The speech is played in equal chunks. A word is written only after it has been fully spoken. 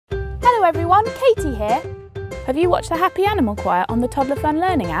Hello everyone, Katie here. Have you watched the Happy Animal Choir on the Toddler Fun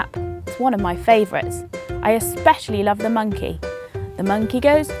Learning app? It's one of my favourites. I especially love the monkey. The monkey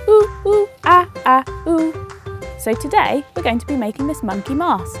goes ooh, ooh, ah, ah, ooh. So today we're going to be making this monkey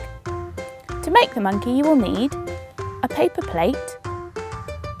mask. To make the monkey you will need a paper plate,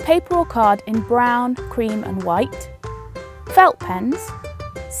 paper or card in brown, cream and white, felt pens,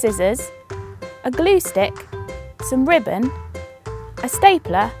 scissors, a glue stick, some ribbon, a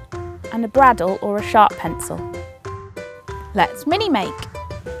stapler and a bradawl or a sharp pencil. Let's mini make.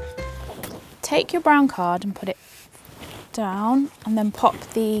 Take your brown card and put it down and then pop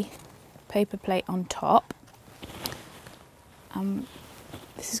the paper plate on top.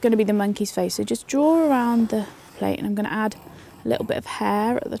 This is going to be the monkey's face, so just draw around the plate and I'm going to add a little bit of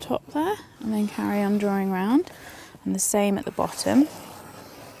hair at the top there and then carry on drawing around, and the same at the bottom,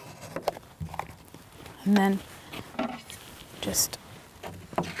 and then just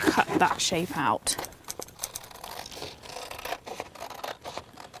cut that shape out.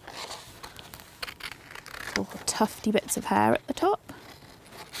 All the tufty bits of hair at the top.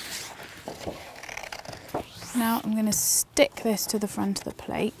 Now I'm going to stick this to the front of the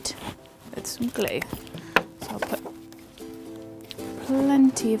plate with some glue. So I'll put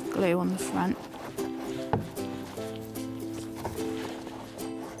plenty of glue on the front.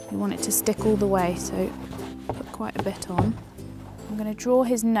 You want it to stick all the way, so put quite a bit on. I'm going to draw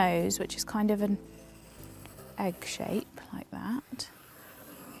his nose, which is kind of an egg shape, like that.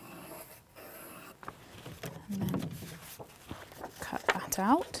 And then cut that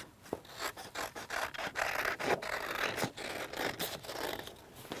out.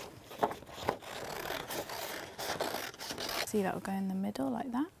 See, that will go in the middle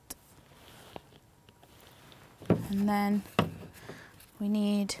like that. And then we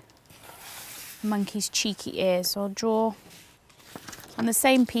need the monkey's cheeky ears, so I'll draw on the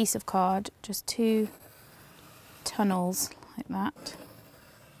same piece of card just 2 tunnels like that,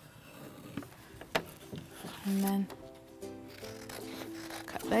 and then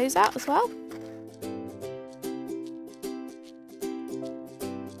cut those out as well.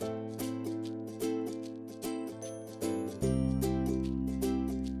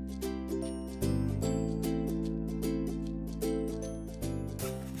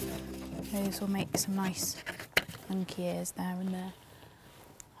 Those will make some nice monkey ears there and there,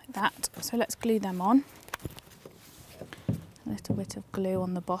 like that. So let's glue them on. A little bit of glue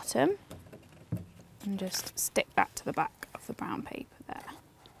on the bottom and just stick that to the back of the brown paper there.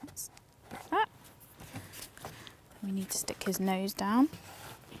 That's like that. We need to stick his nose down.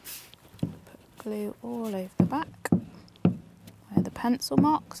 Put glue all over the back where the pencil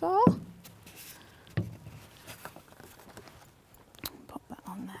marks are. Pop that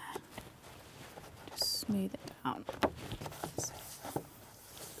on there. Smooth it down.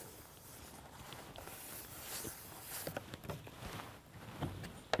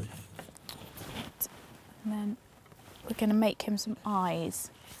 And then we're going to make him some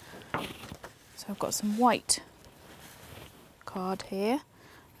eyes. So I've got some white card here.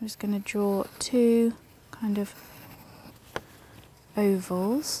 I'm just going to draw 2 kind of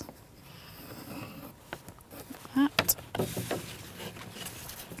ovals like that.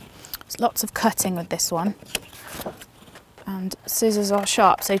 Lots of cutting with this one, and scissors are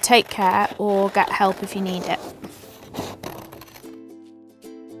sharp, so take care or get help if you need it.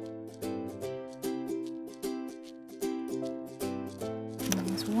 And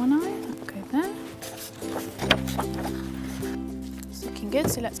there's one eye, that'll go there. It's looking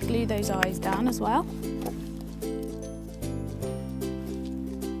good, so let's glue those eyes down as well.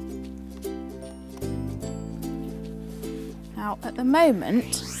 Now, at the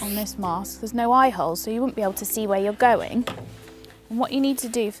moment on this mask, there's no eye holes, so you wouldn't be able to see where you're going. And what you need to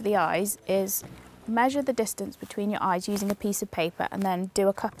do for the eyes is measure the distance between your eyes using a piece of paper and then do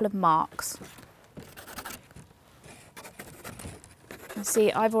a couple of marks. You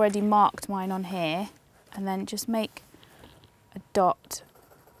see, I've already marked mine on here, and then just make a dot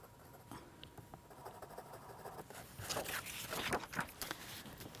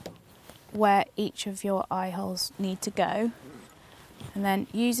where each of your eye holes need to go. And then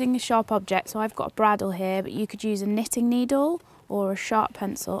using a sharp object, so I've got a bradawl here, but you could use a knitting needle or a sharp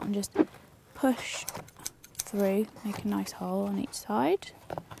pencil and just push through, make a nice hole on each side.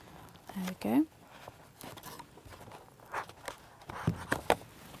 There we go.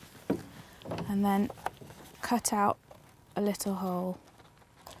 And then cut out a little hole.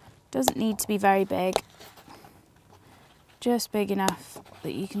 Doesn't need to be very big, just big enough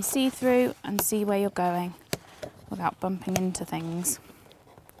that you can see through and see where you're going without bumping into things.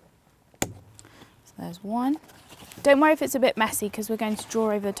 So there's one. Don't worry if it's a bit messy because we're going to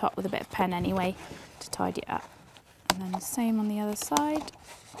draw over the top with a bit of pen anyway to tidy it up. And then the same on the other side.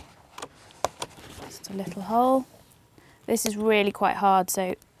 Just a little hole. This is really quite hard,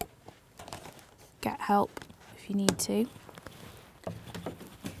 so get help if you need to.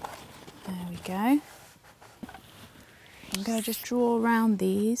 There we go. I'm going to just draw around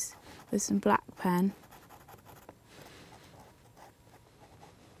these with some black pen.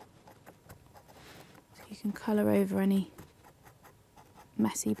 So you can colour over any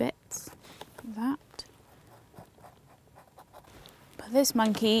messy bits like that. But this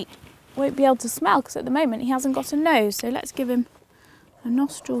monkey won't be able to smell because at the moment he hasn't got a nose, so let's give him a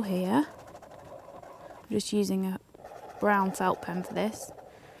nostril here. I'm just using a brown felt pen for this.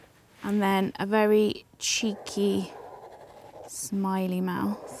 And then a very cheeky, smiley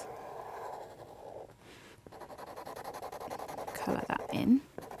mouth. Colour that in.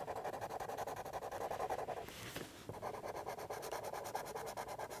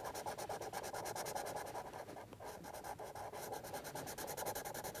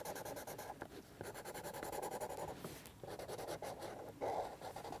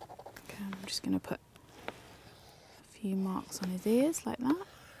 Okay, I'm just going to put a few marks on his ears like that.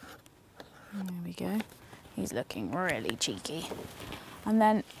 There we go. He's looking really cheeky. And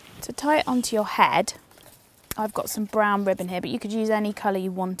then to tie it onto your head, I've got some brown ribbon here, but you could use any colour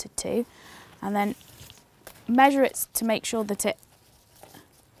you wanted to. And then measure it to make sure that it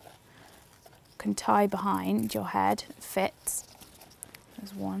can tie behind your head, fits.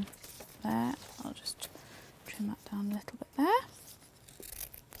 There's one there. I'll just trim that down a little bit there.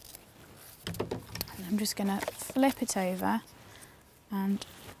 And I'm just going to flip it over and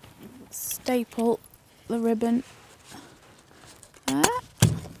staple the ribbon there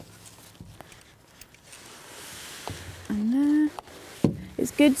and there.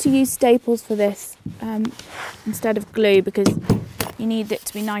 It's good to use staples for this instead of glue because you need it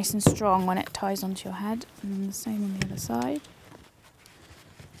to be nice and strong when it ties onto your head. And then the same on the other side.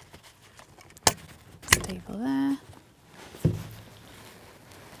 Staple there.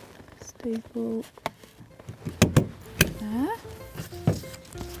 Staple there.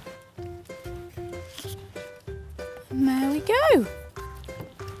 And there we go.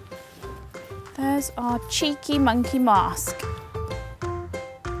 There's our cheeky monkey mask.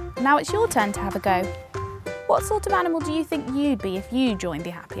 Now it's your turn to have a go. What sort of animal do you think you'd be if you joined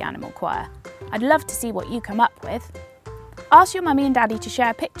the Happy Animal Choir? I'd love to see what you come up with. Ask your mummy and daddy to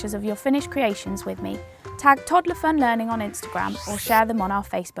share pictures of your finished creations with me. Tag Toddler Fun Learning on Instagram or share them on our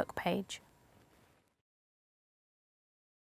Facebook page.